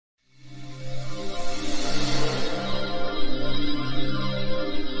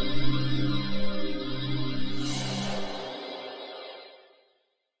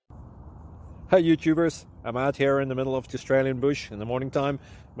Hi YouTubers, I'm out here in the middle of the Australian bush in the morning time.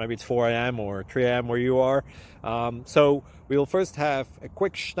 Maybe it's 4 a.m. or 3 a.m. where you are. So we'll first have a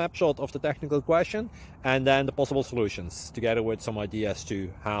quick snapshot of the technical question and then the possible solutions, together with some ideas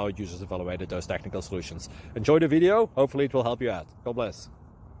to how users evaluated those technical solutions. Enjoy the video, hopefully it will help you out. God bless.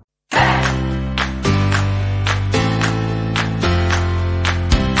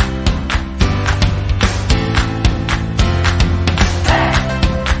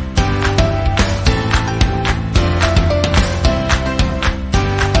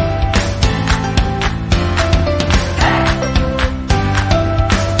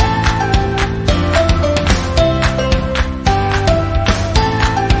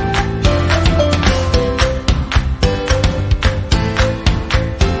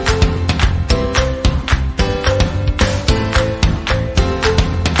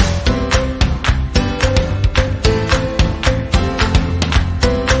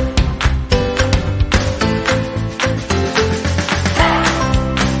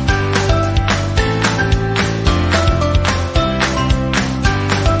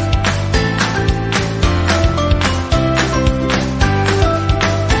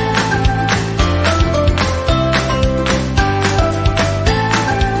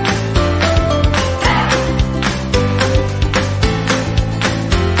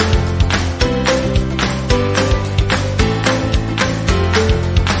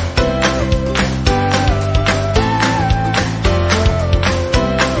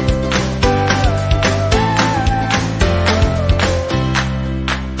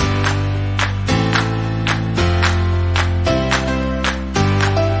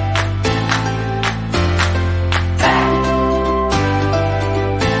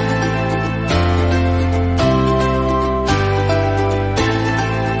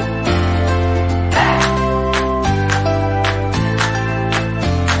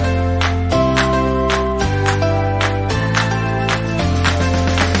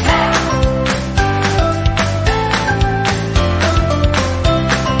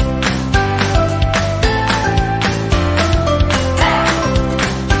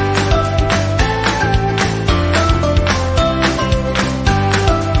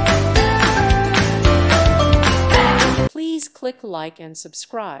 Please click like and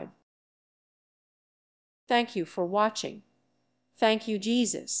subscribe. Thank you for watching. Thank you,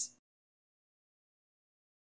 Jesus.